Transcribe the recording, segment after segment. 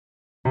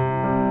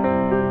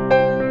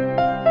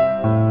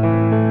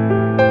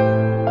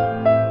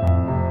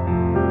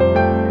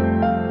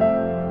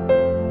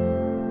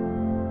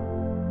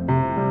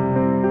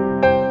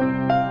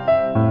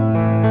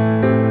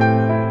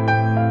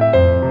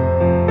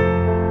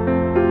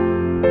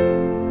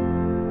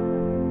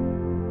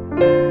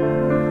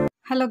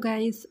Hello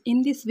guys,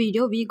 in this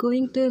video we are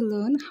going to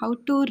learn how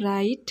to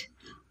write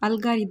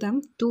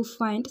algorithm to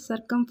find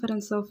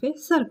circumference of a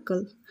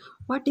circle.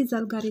 What is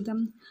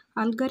algorithm?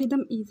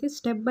 Algorithm is a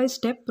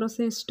step-by-step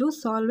process to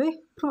solve a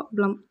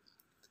problem.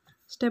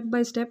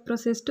 Step-by-step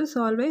process to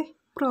solve a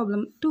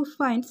problem. To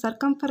find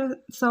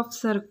circumference of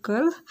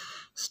circle,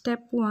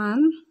 step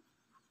 1.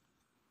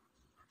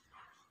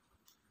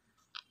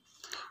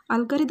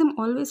 Algorithm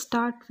always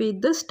start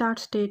with the start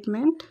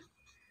statement.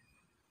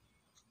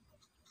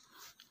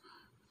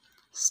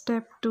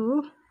 Step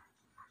 2.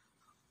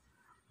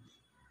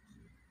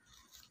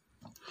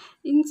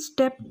 In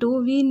step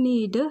 2 we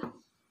need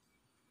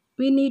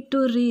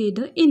to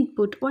read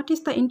input. What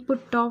is the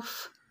input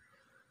of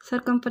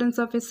circumference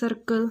of a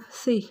circle?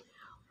 See,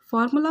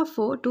 formula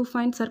for to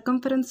find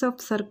circumference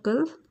of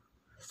circle.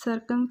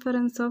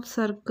 Circumference of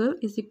circle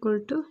is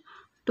equal to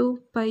 2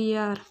 pi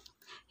r.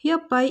 Here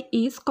pi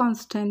is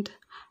constant.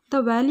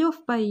 The value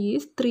of pi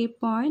is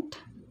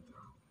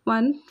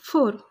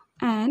 3.14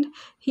 and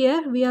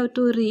here we have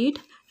to read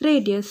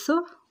radius.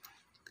 So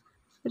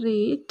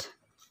read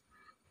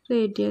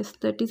radius,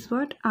 that is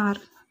what r.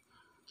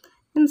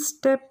 In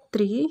step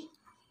 3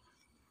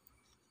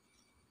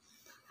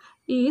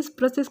 is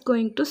process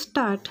going to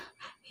start.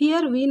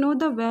 Here we know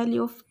the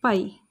value of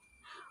pi.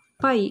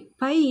 Pi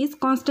is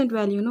constant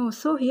value, no?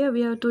 So here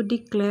we have to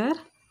declare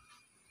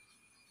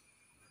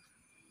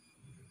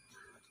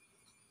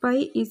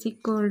pi is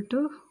equal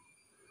to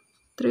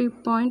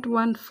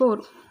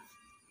 3.14.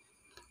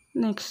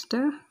 Next,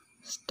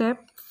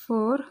 step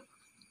 4.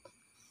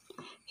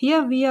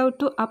 Here we have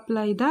to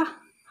apply the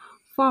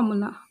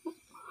formula.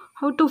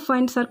 How to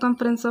find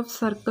circumference of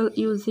circle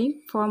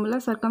using formula?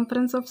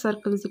 Circumference of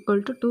circle is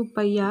equal to 2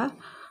 pi r.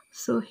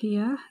 So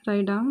here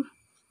write down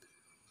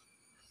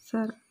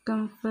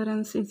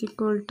circumference is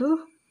equal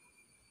to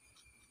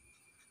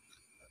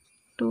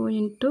 2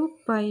 into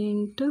pi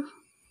into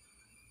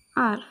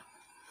r.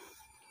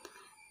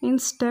 In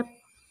step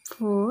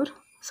 5,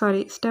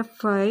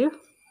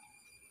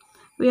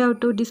 we have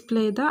to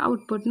display the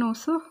output. No,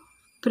 so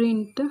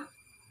print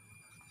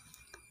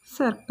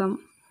circum.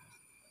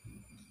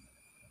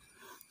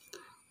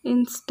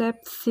 In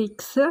step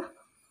 6,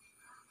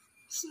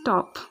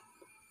 stop.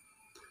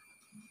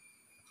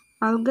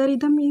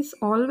 Algorithm is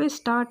always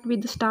start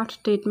with the start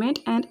statement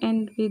and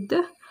end with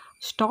the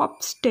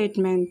stop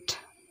statement.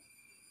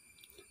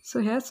 So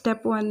here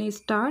step 1 is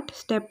start.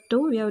 Step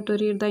 2 we have to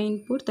read the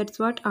input, that's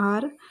what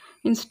r.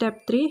 In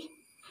step 3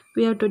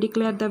 we have to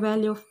declare the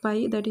value of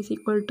pi, that is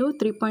equal to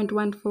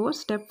 3.14.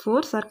 Step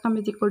 4 circum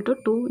is equal to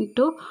 2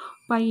 into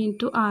pi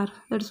into r.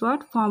 That's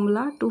what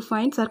formula to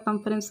find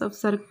circumference of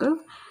circle.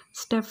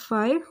 Step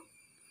 5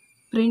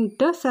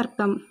 print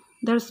circum.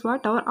 That's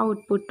what our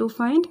output to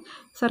find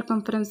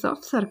circumference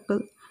of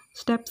circle.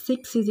 Step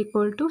 6 is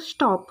equal to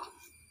stop.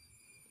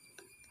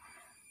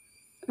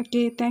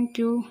 Okay, thank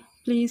you.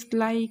 Please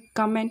like,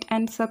 comment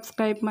and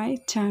subscribe my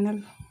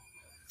channel.